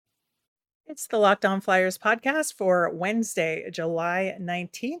It's the Locked On Flyers podcast for Wednesday, July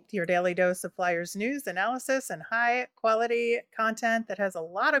 19th, your daily dose of Flyers news, analysis, and high quality content that has a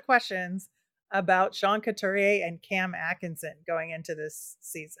lot of questions about Sean Couturier and Cam Atkinson going into this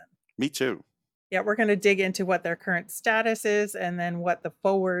season. Me too. Yeah, we're going to dig into what their current status is and then what the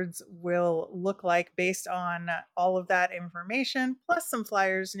forwards will look like based on all of that information, plus some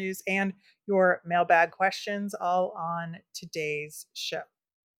Flyers news and your mailbag questions, all on today's show.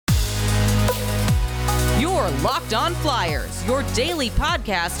 You're Locked On Flyers, your daily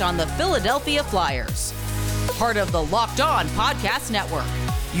podcast on the Philadelphia Flyers. Part of the Locked On Podcast Network,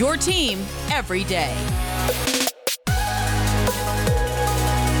 your team every day.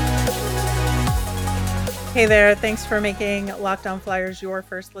 Hey there, thanks for making Locked On Flyers your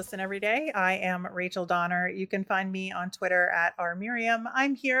first listen every day. I am Rachel Donner. You can find me on Twitter at rmiriam.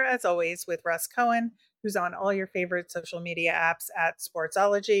 I'm here as always with Russ Cohen, who's on all your favorite social media apps at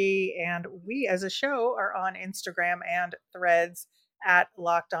Sportsology. And we as a show are on Instagram and Threads at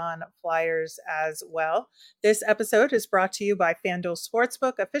Locked On Flyers as well. This episode is brought to you by FanDuel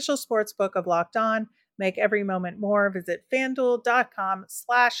Sportsbook, official sportsbook of Locked On. Make every moment more. Visit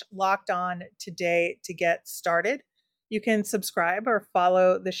fanduel.com/lockedon today to get started. You can subscribe or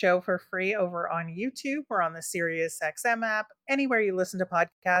follow the show for free over on YouTube or on the SiriusXM app. Anywhere you listen to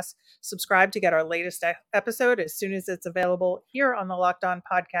podcasts, subscribe to get our latest episode as soon as it's available here on the Locked On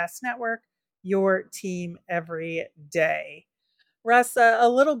Podcast Network, your team every day. Russ, a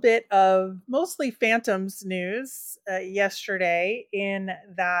little bit of mostly Phantoms news yesterday in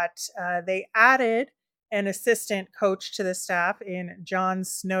that they added an assistant coach to the staff in John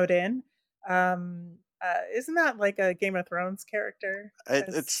Snowden. Isn't that like a Game of Thrones character?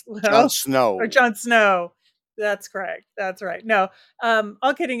 It's Jon Snow. Or Jon Snow. That's correct. That's right. No,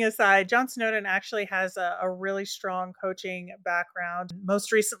 all kidding aside, John Snowden actually has a really strong coaching background.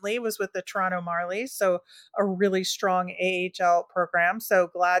 Most recently was with the Toronto Marlies, so a really strong AHL program. So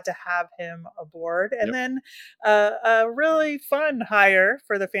glad to have him aboard. And then a really fun hire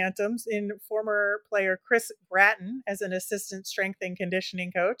for the Phantoms in former player Chris Gratton as an assistant strength and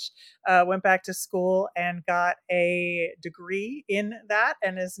conditioning coach. Went back to school and got a degree in that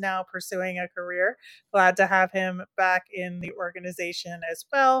and is now pursuing a career. Glad to have him back in the organization as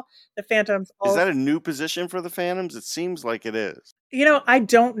well. The Phantoms. Is that a new position for the Phantoms? It seems like it is. You know, I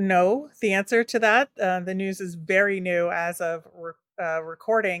don't know the answer to that. The news is very new as of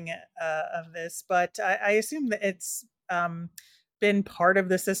recording of this, but I assume that it's been part of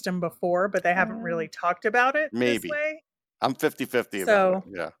the system before, but they haven't really talked about it this way. I'm 50-50 about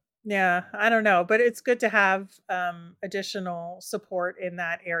it. Yeah, I don't know, but it's good to have additional support in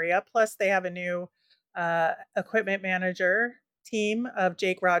that area. Plus, they have a new equipment manager team of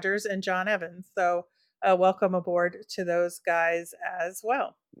Jake Rogers and John Evans. So welcome aboard to those guys as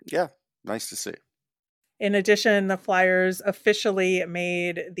well. Yeah, nice to see. In addition, the Flyers officially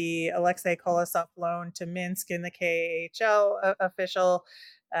made the Alexei Kolosov loan to Minsk in the KHL official.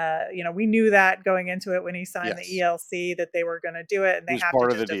 We knew that going into it when he signed the ELC that they were going to do it, and they have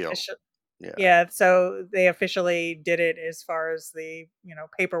part to of the deal. Yeah, so they officially did it as far as the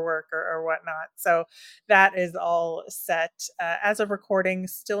paperwork or whatnot. So that is all set. As of recording,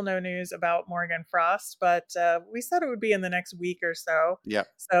 still no news about Morgan Frost, but we said it would be in the next week or so. Yeah.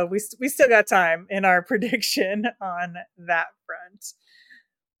 So we still got time in our prediction on that front.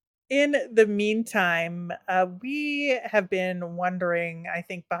 In the meantime, we have been wondering, I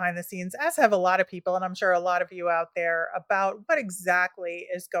think, behind the scenes, as have a lot of people, and I'm sure a lot of you out there, about what exactly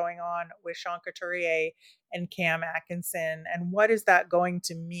is going on with Sean Couturier and Cam Atkinson, and what is that going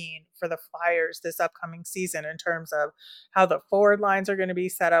to mean for the Flyers this upcoming season in terms of how the forward lines are going to be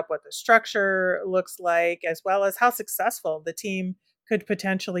set up, what the structure looks like, as well as how successful the team could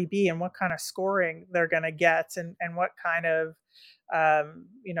potentially be and what kind of scoring they're going to get and what kind of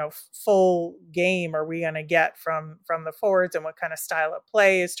full game are we going to get from the forwards and what kind of style of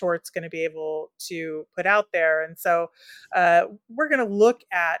play is Torts going to be able to put out there. And so we're going to look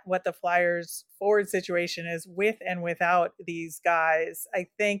at what the Flyers forward situation is with and without these guys. I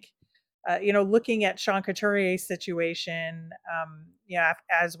think, looking at Sean Couturier's situation,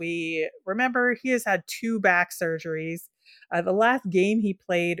 as we remember, he has had 2 back surgeries. The last game he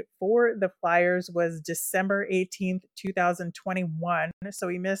played for the Flyers was December 18th, 2021. So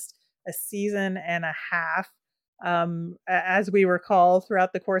he missed a season and a half. As we recall,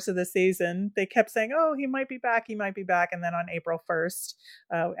 throughout the course of the season, they kept saying, oh, he might be back. And then on April 1st,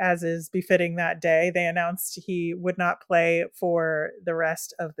 as is befitting that day, they announced he would not play for the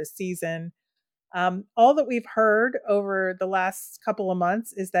rest of the season. All that we've heard over the last couple of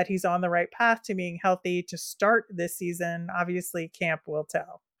months is that he's on the right path to being healthy to start this season. Obviously, camp will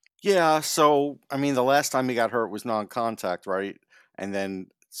tell. Yeah, so I mean, the last time he got hurt was non-contact, right? And then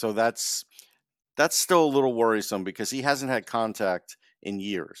so that's still a little worrisome because he hasn't had contact in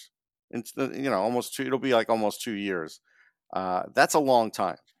years. It's almost two. It'll be like almost 2 years. That's a long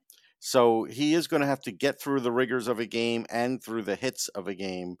time. So he is going to have to get through the rigors of a game and through the hits of a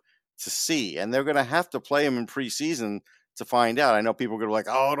game to see. And they're going to have to play him in preseason to find out. I know people are going to be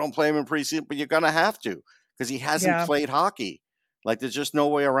like, oh, don't play him in preseason, but you're going to have to because he hasn't Yeah. played hockey. Like there's just no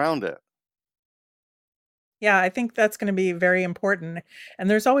way around it. Yeah, I think that's gonna be very important, and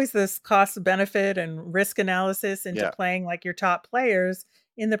there's always this cost benefit and risk analysis into Yeah, playing, like, your top players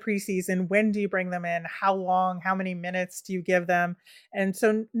in the preseason. When do you bring them in? How long? How many minutes do you give them? And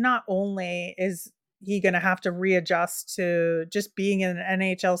so not only is he gonna have to readjust to just being in an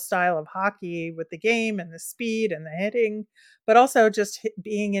NHL style of hockey with the game and the speed and the hitting, but also just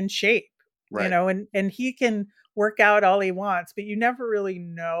being in shape, right. and he can work out all he wants, but you never really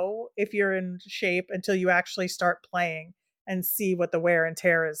know if you're in shape until you actually start playing and see what the wear and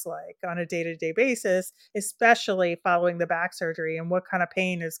tear is like on a day-to-day basis, especially following the back surgery and what kind of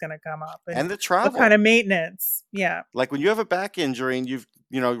pain is going to come up and And the what kind travel. of maintenance. Yeah. Like when you have a back injury and you've,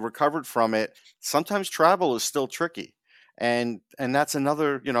 recovered from it, sometimes travel is still tricky. And that's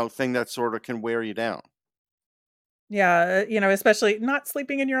another, thing that sort of can wear you down. Yeah, especially not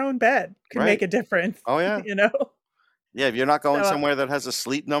sleeping in your own bed can make Right. a difference, Oh yeah. you know. Yeah, if you're not going So somewhere that has a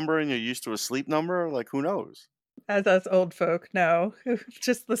sleep number and you're used to a sleep number, like who knows? as us old folk know,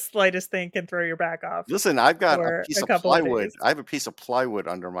 just the slightest thing can throw your back off Listen, I've got a for piece a of couple of plywood. days. I have a piece of plywood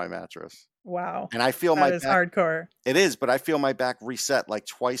under my mattress. Wow. And I feel That my is back hardcore. it is, but I feel my back reset like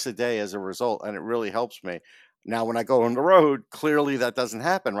twice a day as a result, and it really helps me. Now when I go on the road, clearly that doesn't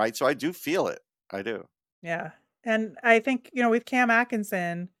happen, right? So I do feel it. I do. Yeah. And I think, with Cam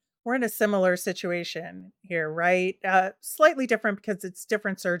Atkinson, we're in a similar situation here, right? Slightly different because it's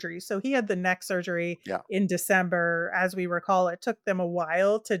different surgery. So he had the neck surgery Yeah. in December. As we recall, it took them a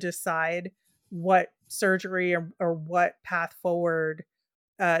while to decide what surgery or what path forward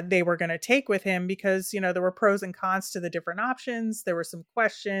they were going to take with him because, there were pros and cons to the different options. There were some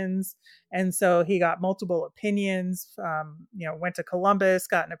questions. And so he got multiple opinions, went to Columbus,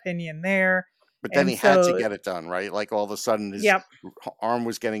 got an opinion there. But then And he had to so, get it done, right? Like all of a sudden his yep. arm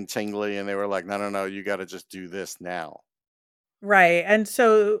was getting tingly and they were like, "No, no, no, you got to just do this now." Right, and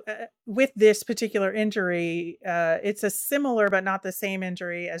so, with this particular injury, it's a similar but not the same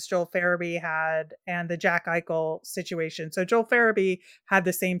injury as Joel Farabee had and the Jack Eichel situation. So Joel Farabee had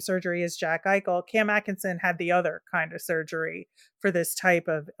the same surgery as Jack Eichel. Cam Atkinson had the other kind of surgery for this type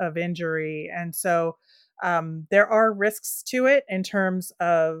of injury, and so, there are risks to it in terms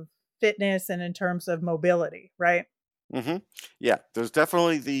of fitness and in terms of mobility, right? Mhm. Yeah, there's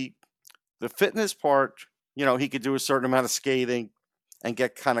definitely the fitness part, he could do a certain amount of skating and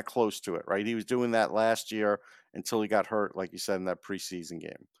get kind of close to it, right? He was doing that last year until he got hurt, like you said, in that preseason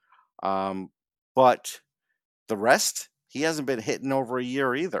game. But the rest, he hasn't been hitting over a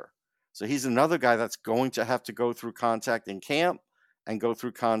year either. So he's another guy that's going to have to go through contact in camp and go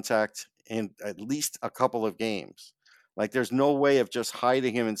through contact in at least a couple of games. Like there's no way of just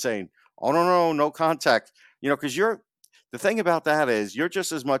hiding him and saying, "Oh no, no, no contact." Because the thing about that is you're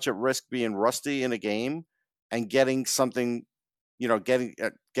just as much at risk being rusty in a game and getting something,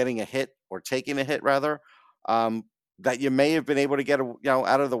 getting a hit or taking a hit rather, um, that you may have been able to get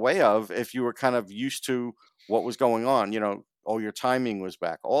out of the way of if you were kind of used to what was going on. Oh, your timing was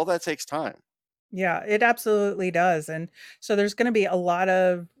back. All that takes time. Yeah, it absolutely does, and so there's gonna be a lot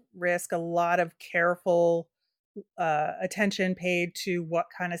of risk, a lot of careful, attention paid to what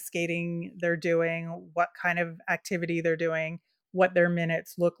kind of skating they're doing, what kind of activity they're doing, what their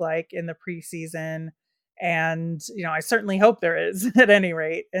minutes look like in the preseason, and, I certainly hope there is at any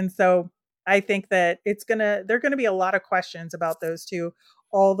rate, and so I think that there are gonna be a lot of questions about those 2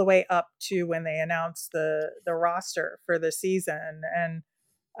 all the way up to when they announce the roster for the season, and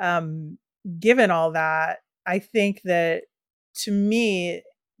um, given all that, I think that to me,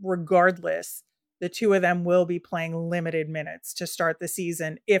 regardless, the 2 of them will be playing limited minutes to start the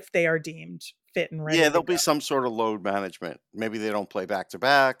season if they are deemed fit and Yeah, ready to there'll go. be some sort of load management. Maybe they don't play back to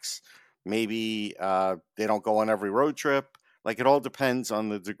backs. Maybe they don't go on every road trip. Like it all depends on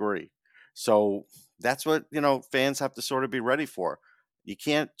the degree. So that's what fans have to sort of be ready for. You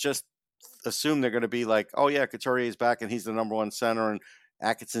can't just assume they're going to be like, oh yeah, Couturier is back and he's the number one center, and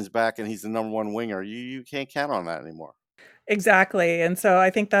Atkinson's back and he's the number one winger. You can't count on that anymore. Exactly, and so I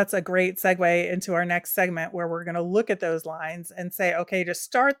think that's a great segue into our next segment where we're gonna look at those lines and say, "Okay, to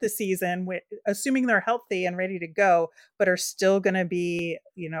start the season, assuming they're healthy and ready to go, but are still gonna be,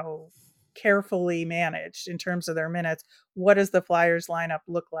 carefully managed in terms of their minutes. What does the Flyers lineup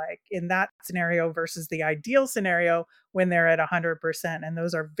look like in that scenario versus the ideal scenario when they're at 100%? And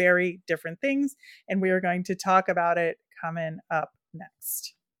those are very different things. And we are going to talk about it coming up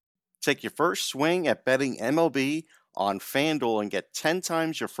next. Take your first swing at betting MLB on FanDuel and get 10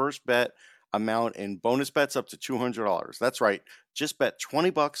 times your first bet amount in bonus bets up to $200. That's right. Just bet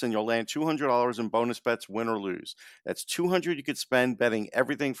 $20 and you'll land $200 in bonus bets, win or lose. That's $200 you could spend betting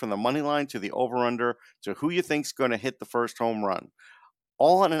everything from the money line to the over-under to who you think's going to hit the first home run.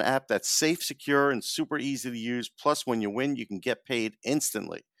 All on an app that's safe, secure, and super easy to use. Plus, when you win, you can get paid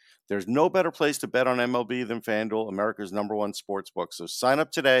instantly. There's no better place to bet on MLB than FanDuel, America's #1 sportsbook. So sign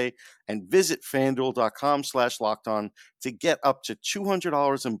up today and visit FanDuel.com/lockedon to get up to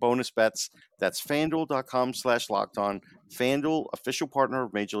 $200 in bonus bets. That's FanDuel.com/lockedon. FanDuel, official partner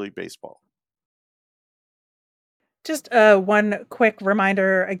of Major League Baseball. Just one quick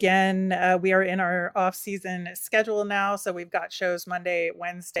reminder again, we are in our off-season schedule now. So we've got shows Monday,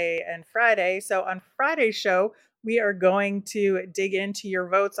 Wednesday, and Friday. So on Friday's show, we are going to dig into your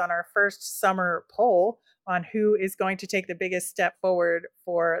votes on our first summer poll on who is going to take the biggest step forward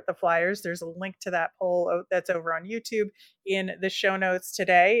for the Flyers. There's a link to that poll that's over on YouTube in the show notes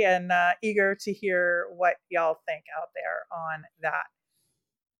today, and eager to hear what y'all think out there on that.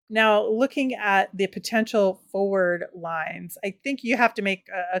 Now, looking at the potential forward lines, I think you have to make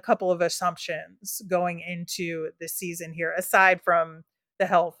a couple of assumptions going into the season here, aside from the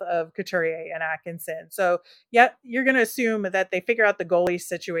health of Couturier and Atkinson. So, yeah, you're going to assume that they figure out the goalie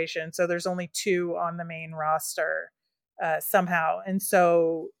situation. So there's only 2 on the main roster somehow, and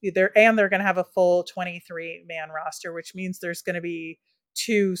so they're going to have a full 23-man roster, which means there's going to be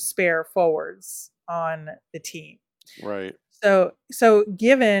 2 spare forwards on the team. Right. So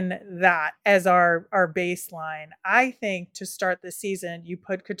given that as our baseline, I think to start the season, you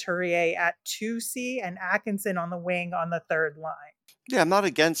put Couturier at 2C and Atkinson on the wing on the third line. Yeah, I'm not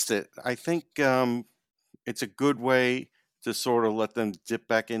against it. I think it's a good way to sort of let them dip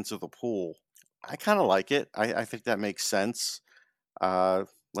back into the pool. I kind of like it. I think that makes sense.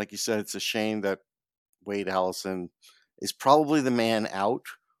 Like you said, it's a shame that Wade Allison is probably the man out,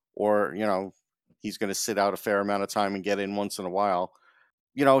 or, he's going to sit out a fair amount of time and get in once in a while.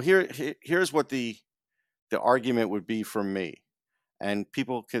 Here's what the argument would be from me. And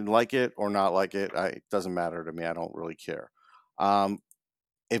people can like it or not like it. It doesn't matter to me. I don't really care.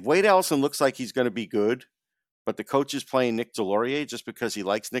 If Wade Allison looks like he's going to be good, but the coach is playing Nick Delorier just because he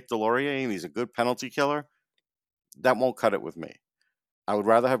likes Nick Delorier and he's a good penalty killer, that won't cut it with me. I would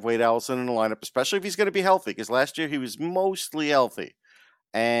rather have Wade Allison in the lineup, especially if he's going to be healthy, because last year he was mostly healthy.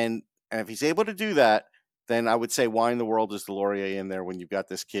 And if he's able to do that, then I would say, why in the world is Delorier in there when you've got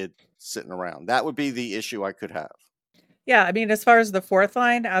this kid sitting around? That would be the issue I could have. Yeah, I mean, as far as the fourth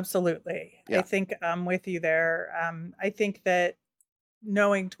line, absolutely. Yeah. I think I'm with you there. I think that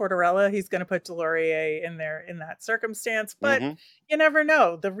knowing Tortorella, he's going to put Delorier in there in that circumstance, but you never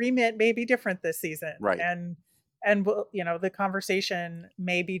know. The remit may be different this season. Right. And the conversation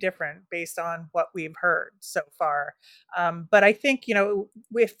may be different based on what we've heard so far. But I think,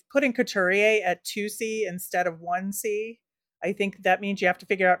 with putting Couturier at 2C instead of 1C, I think that means you have to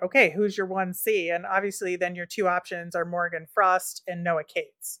figure out, okay, who's your 1C? And obviously then your 2 options are Morgan Frost and Noah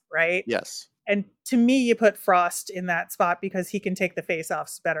Cates, right? Yes. And to me, you put Frost in that spot because he can take the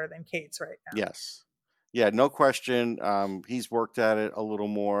faceoffs better than Cates right now. Yes. Yeah, no question. He's worked at it a little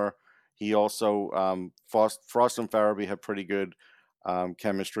more. He also, Frost and Farabee have pretty good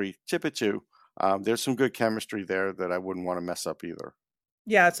chemistry. Tippett too. There's some good chemistry there that I wouldn't want to mess up either.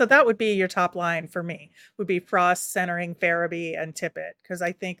 Yeah, so that would be your top line for me, would be Frost centering Farabee and Tippett, because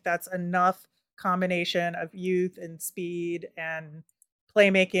I think that's enough combination of youth and speed and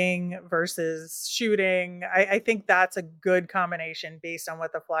playmaking versus shooting. I think that's a good combination based on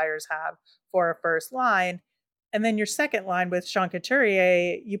what the Flyers have for a first line. And then your second line with Sean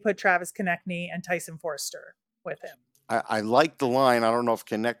Couturier, you put Travis Konechny and Tyson Forster with him. I like the line. I don't know if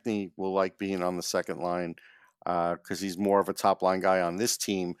Konechny will like being on the second line because he's more of a top line guy on this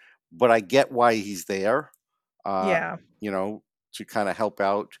team. But I get why he's there. To kind of help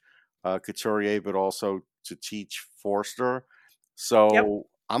out Couturier, but also to teach Forster. So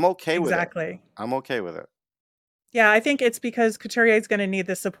I'm okay with it. Exactly. I'm okay with it. Yeah, I think it's because Couturier is going to need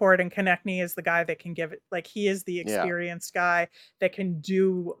the support, and Konechny is the guy that can give it. Like, he is the experienced guy that can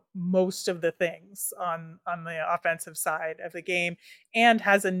do most of the things on the offensive side of the game, and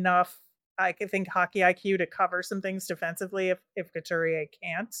has enough, I think, hockey IQ to cover some things defensively if Couturier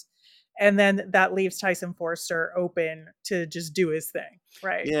can't. And then that leaves Tyson Forster open to just do his thing,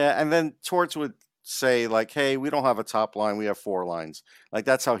 right? Yeah, and then Torts would say like, hey, we don't have a top line, we have 4 lines. Like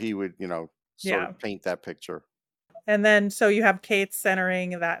that's how he would, sort Yeah. of paint that picture. And then so you have Kate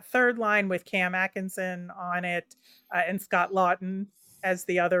centering that third line with Cam Atkinson on it, and Scott Lawton as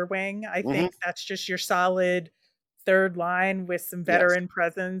the other wing. I Hmm. think that's just your solid third line with some Yes, veteran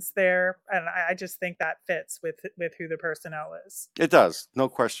presence there, and I just think that fits with who the personnel is. it does. No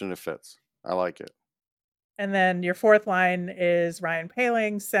question it fits. I like it. And then your fourth line is Ryan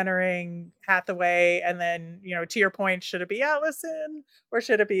Paling centering Hathaway. And then, to your point, should it be Allison or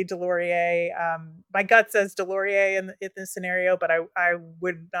should it be Delorier? My gut says Delorier in this scenario, but I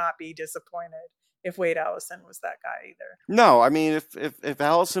would not be disappointed if Wade Allison was that guy either. No, I mean, if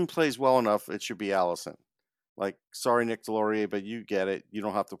Allison plays well enough, it should be Allison. Like, sorry, Nick Delorier, but you get it. You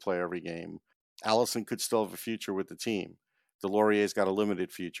don't have to play every game. Allison could still have a future with the team. Delorier's got a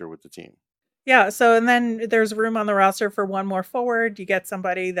limited future with the team. Yeah, so and then there's room on the roster for one more forward. You get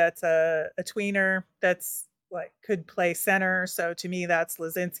somebody that's a tweener that's like could play center. So to me, that's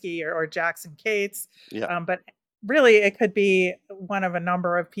Lazinski or Jackson Cates. Yeah. But really, it could be one of a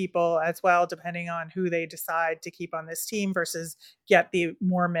number of people as well, depending on who they decide to keep on this team versus get the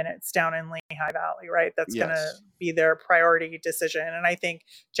more minutes down in Lehigh Valley, right? That's going to Yes. be their priority decision. And I think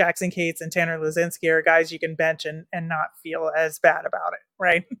Jackson Cates and Tanner Lazinski are guys you can bench and not feel as bad about it,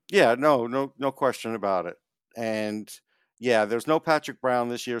 right? Yeah, no question about it. And yeah, there's no Patrick Brown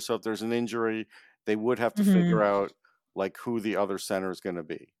this year, so if there's an injury, they would have to figure out like who the other center is going to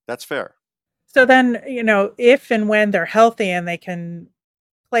be. That's fair. So then, if and when they're healthy and they can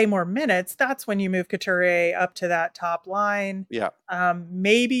play more minutes, that's when you move Couturier up to that top line. Yeah.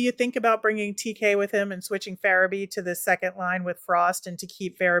 Maybe you think about bringing TK with him and switching Farabee to the second line with Frost and to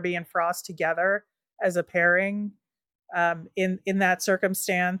keep Farabee and Frost together as a pairing in that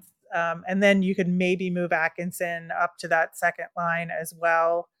circumstance. And then you could maybe move Atkinson up to that second line as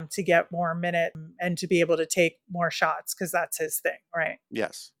well to get more minutes and to be able to take more shots because that's his thing, right?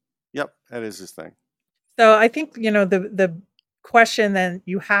 Yes. Yep, that is his thing. So I think, the question then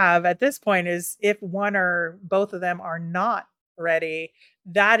you have at this point is if one or both of them are not ready,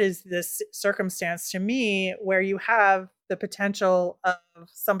 that is this circumstance to me where you have the potential of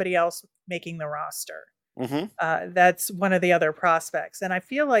somebody else making the roster. That's one of the other prospects. And I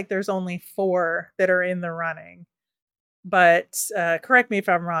feel like there's only 4 that are in the running. But correct me if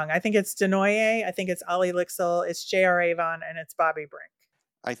I'm wrong. I think it's Denoye, I think it's Ali Lixel, it's J.R. Avon, and it's Bobby Brink.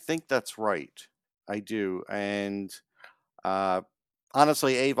 I think that's right. I do. And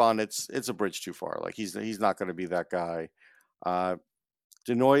honestly, Avon, it's a bridge too far. Like he's not going to be that guy.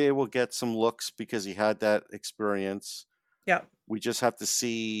 Denoye will get some looks because he had that experience. Yeah. We just have to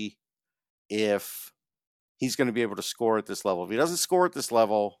see if he's going to be able to score at this level. If he doesn't score at this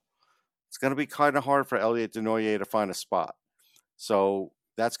level, it's going to be kind of hard for Elliot Denoye to find a spot. So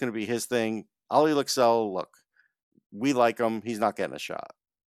that's going to be his thing. Ali Lixel, look, we like him. He's not getting a shot.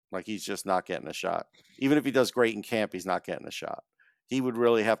 Like he's just not getting a shot. Even if he does great in camp, he's not getting a shot. He would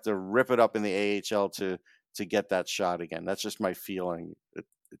really have to rip it up in the AHL to get that shot again. That's just my feeling.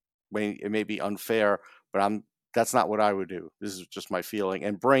 It may be unfair, but that's not what I would do. This is just my feeling.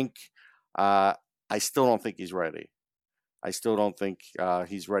 And Brink, I still don't think he's ready. I still don't think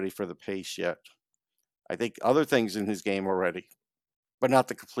he's ready for the pace yet. I think other things in his game are ready, but not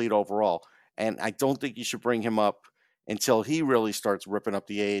the complete overall. And I don't think you should bring him up until he really starts ripping up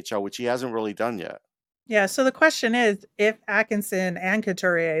the AHL, which he hasn't really done yet. Yeah, so the question is, if Atkinson and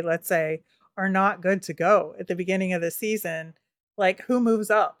Couturier, let's say, are not good to go at the beginning of the season, like who moves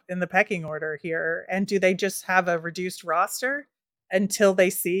up in the pecking order here? And do they just have a reduced roster until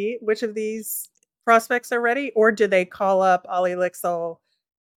they see which of these prospects are ready? Or do they call up Ali Lixel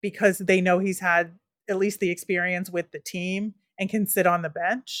because they know he's had at least the experience with the team and can sit on the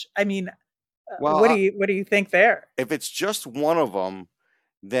bench? I mean, Well, what do you think there? if it's just one of them,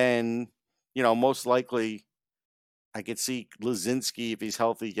 then most likely I could see Lazinski, if he's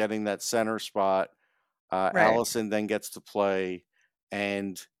healthy, getting that center spot. Right. Allison then gets to play,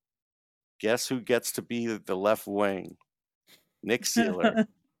 and guess who gets to be the left wing? Nick Sealer.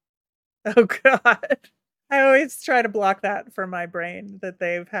 Oh God. I always try to block that from my brain that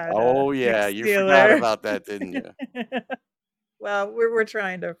they've had. Oh yeah, Nick you Sealer. forgot about that, didn't you? Well, we're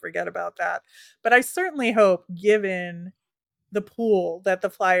trying to forget about that, but I certainly hope, given the pool that the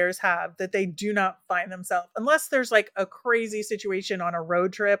Flyers have, that they do not find themselves, unless there's like a crazy situation on a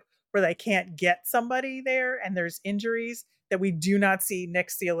road trip where they can't get somebody there and there's injuries, that we do not see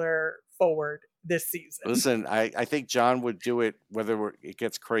Nick Sealer forward this season. Listen, I think John would do it whether it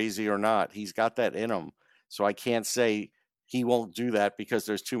gets crazy or not. He's got that in him. So I can't say he won't do that because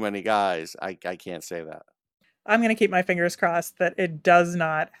there's too many guys. I can't say that. I'm going to keep my fingers crossed that it does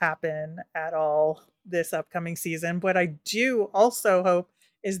not happen at all this upcoming season. What I do also hope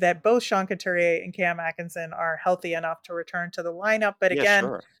is that both Sean Couturier and Cam Atkinson are healthy enough to return to the lineup. But Yeah, again,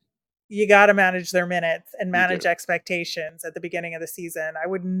 sure. you got to manage their minutes and You manage do. expectations at the beginning of the season. I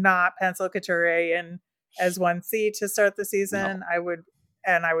would not pencil Couturier in as 1C to start the No. season. I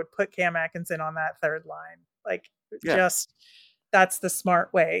would put Cam Atkinson on that third line. Like, Yeah. just that's the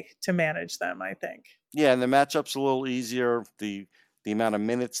smart way to manage them, I think. Yeah, and the matchup's a little easier. The amount of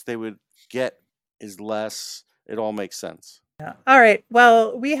minutes they would get is less. It all makes sense. Yeah. All right.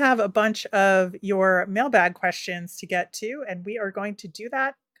 Well, we have a bunch of your mailbag questions to get to, and we are going to do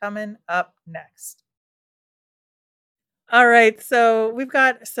that coming up next. All right, so we've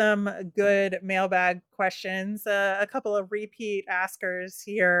got some good mailbag questions. A couple of repeat askers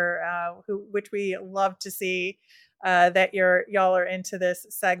here, which we love to see that y'all are into this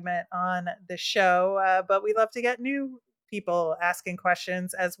segment on the show. But we love to get new people asking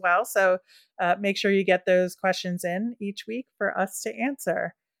questions as well. So make sure you get those questions in each week for us to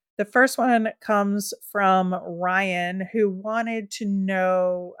answer. The first one comes from Ryan, who wanted to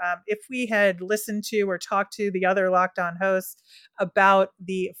know if we had listened to or talked to the other Locked On hosts about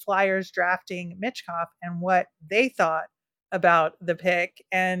the Flyers drafting Mitchkov and what they thought about the pick.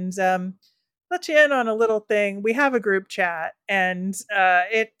 And let you in on a little thing. We have a group chat, and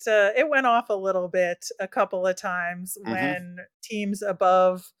it went off a little bit a couple of times Mm-hmm. when teams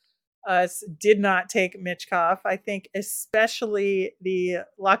above us did not take Mitchkov. I think especially the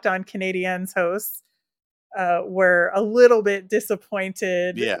Locked On Canadiens hosts were a little bit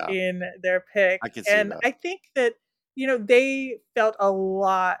disappointed Yeah, in their pick. I can see And that. I think that, they felt a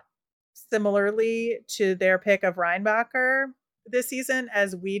lot similarly to their pick of Reinbacher this season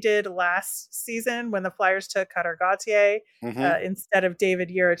as we did last season when the Flyers took Cutter Gauthier Mm-hmm. instead of David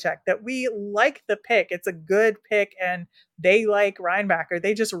Jiricek. That we like the pick. It's a good pick, and they like Reinbacher.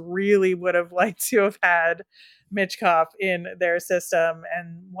 They just really would have liked to have had Mitchkov in their system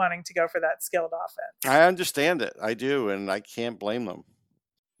and wanting to go for that skilled offense. I understand it. I do, and I can't blame them.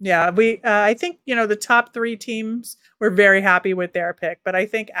 Yeah, we. I think the top three teams were very happy with their pick, but I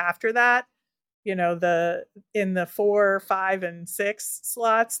think after that, the in the 4, 5, and 6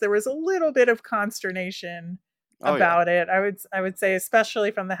 slots, there was a little bit of consternation Oh yeah. about it. I would say, especially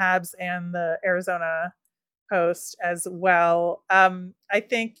from the Habs and the Arizona host as well. I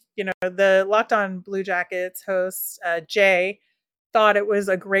think the Locked On Blue Jackets host Jay thought it was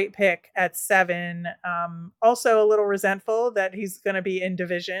a great pick at 7. Also, a little resentful that he's going to be in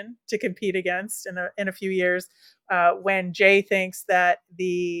division to compete against in a few years. When Jay thinks that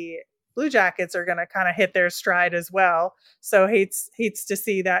the Blue Jackets are going to kind of hit their stride as well, so hates to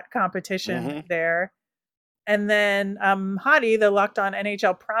see that competition Mm-hmm. there. And then Hadi, the Locked On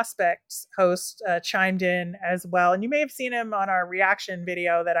NHL Prospects host, chimed in as well. And you may have seen him on our reaction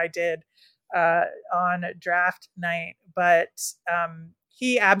video that I did on draft night. But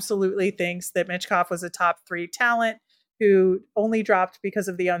he absolutely thinks that Mitchkov was a top 3 talent who only dropped because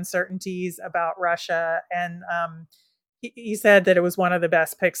of the uncertainties about Russia. And he said that it was one of the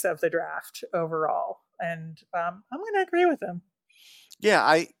best picks of the draft overall. And I'm going to agree with him. Yeah,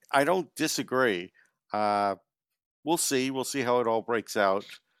 I don't disagree. Uh, we'll see. We'll see how it all breaks out.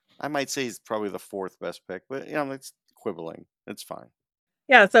 I might say he's probably the 4th best pick, but it's quibbling. It's fine.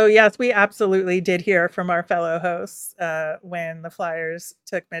 Yeah, so yes, we absolutely did hear from our fellow hosts when the Flyers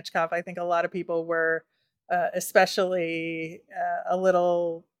took Mitchkov. I think a lot of people were especially a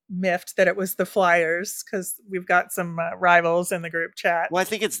little miffed that it was the Flyers because we've got some rivals in the group chat. Well, I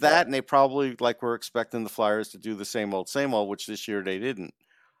think it's that, and they probably were expecting the Flyers to do the same old, which this year they didn't.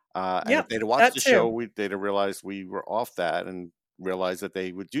 And Yeah, if they'd watched that the too. show, they'd have realized we were off that and realized that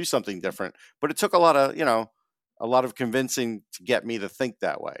they would do something different. But it took a lot of convincing to get me to think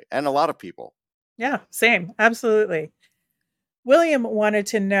that way, and a lot of people. Yeah, same. Absolutely. William wanted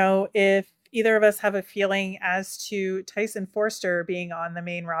to know if either of us have a feeling as to Tyson Forster being on the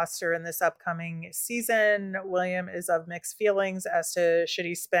main roster in this upcoming season. William is of mixed feelings as to should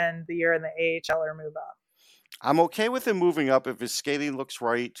he spend the year in the AHL or move up. I'm okay with him moving up if his skating looks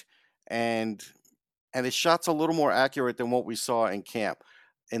right and his shot's a little more accurate than what we saw in camp.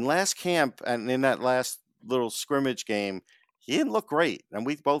 In last camp and in that last little scrimmage game, he didn't look great, and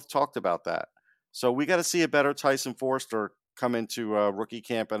we both talked about that. So we got to see a better Tyson Forster come into rookie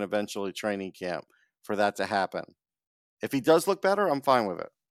camp and eventually training camp for that to happen. If he does look better, I'm fine with it.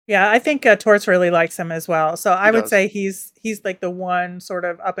 Yeah, I think Torts really likes him as well. So He I would does. say he's like the one sort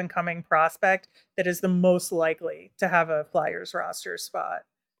of up and coming prospect that is the most likely to have a Flyers roster spot.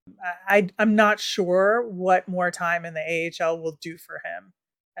 I'm not sure what more time in the AHL will do for him.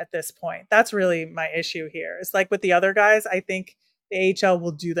 at this point. That's really my issue here. It's like with the other guys, I think the AHL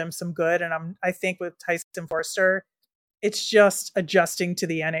will do them some good, and I think with Tyson Forster, it's just adjusting to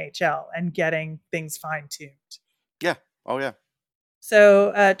the NHL and getting things fine tuned. Yeah. Oh yeah.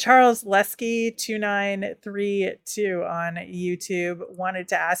 So Charles Lesky 2932 on YouTube wanted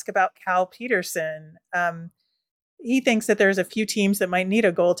to ask about Cal Peterson. He thinks that there's a few teams that might need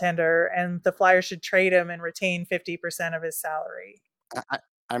a goaltender, and the Flyers should trade him and retain 50% of his salary.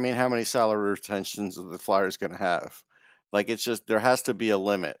 I mean, how many salary retentions are the Flyers going to have? Like, it's just there has to be a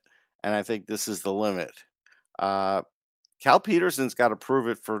limit, and I think this is the limit. Cal Peterson's got to prove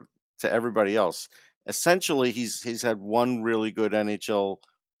it to everybody else. Essentially, he's had one really good NHL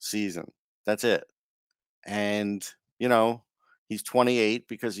season. That's it. And, he's 28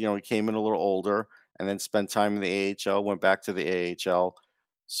 because, he came in a little older and then spent time in the AHL, went back to the AHL.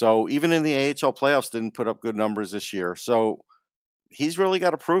 So even in the AHL playoffs, didn't put up good numbers this year. So he's really got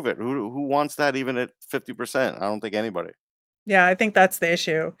to prove it. Who wants that even at 50%? I don't think anybody. Yeah, I think that's the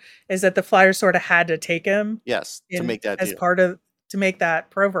issue, is that the Flyers sort of had to take him Yes, to in make that as deal. part of to make that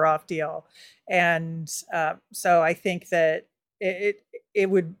Provorov deal, and so I think that it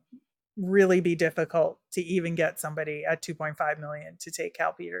would really be difficult to even get somebody at 2.5 million to take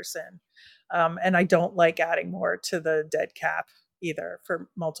Cal Peterson, and I don't like adding more to the dead cap either for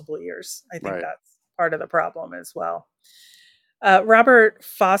multiple years. I think Right. that's part of the problem as well. Robert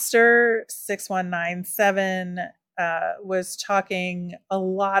Foster 6197 was talking a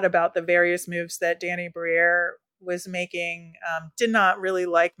lot about the various moves that Danny Briere was making. Did not really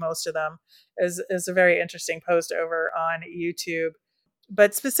like most of them. Is a very interesting post over on YouTube,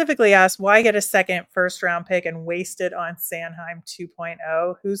 but specifically asked, why get a second first round pick and waste it on Sanheim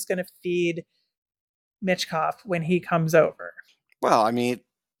 2.0? Who's going to feed Mitchkov when he comes over? Well, I mean,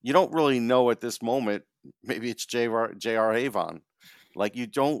 you don't really know at this moment. Maybe it's J.R. Avon. Like, you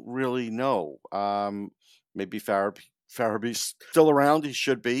don't really know. Maybe Farabee's still around. He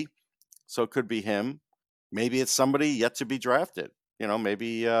should be. So it could be him. Maybe it's somebody yet to be drafted.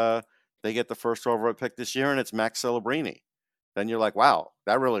 Maybe they get the first overall pick this year and it's Max Celebrini. Then you're like, wow,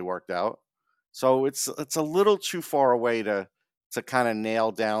 that really worked out. So it's a little too far away to kind of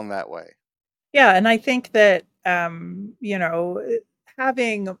nail down that way. Yeah, and I think that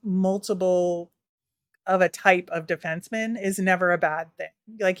having multiple of a type of defenseman is never a bad thing.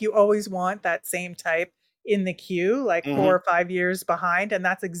 Like, you always want that same type in the queue, like 4 or 5 years behind, and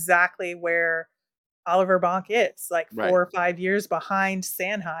that's exactly where Oliver Bonk is, like 4 Right. or 5 years behind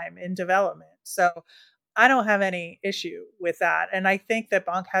Sanheim in development. So I don't have any issue with that, and I think that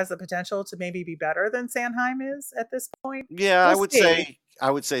Bonk has the potential to maybe be better than Sanheim is at this point. Yeah, We'll see. I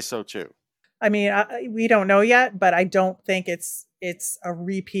would say so too. I mean, we don't know yet, but I don't think it's a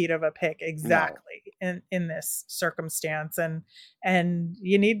repeat of a pick No. exactly in this circumstance, and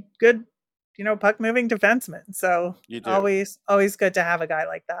you need good, puck moving defensemen. So You do. always good to have a guy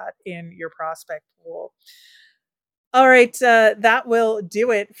like that in your prospect pool. All right, that will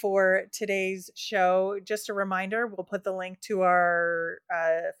do it for today's show. Just a reminder, we'll put the link to our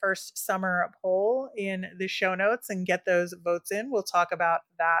first summer poll in the show notes and get those votes in. We'll talk about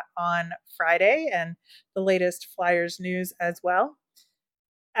that on Friday and the latest Flyers news as well.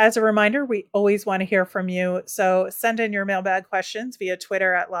 As a reminder, we always want to hear from you. So send in your mailbag questions via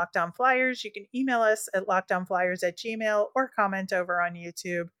Twitter at LockedOnFlyers. You can email us at LockedOnFlyers@gmail.com or comment over on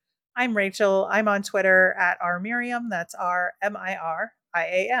YouTube. I'm Rachel. I'm on Twitter at rmiriam. That's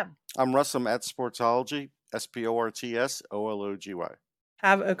RMIRIAM. I'm Russell at Sportsology, SPORTSOLOGY.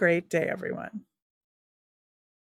 Have a great day, everyone.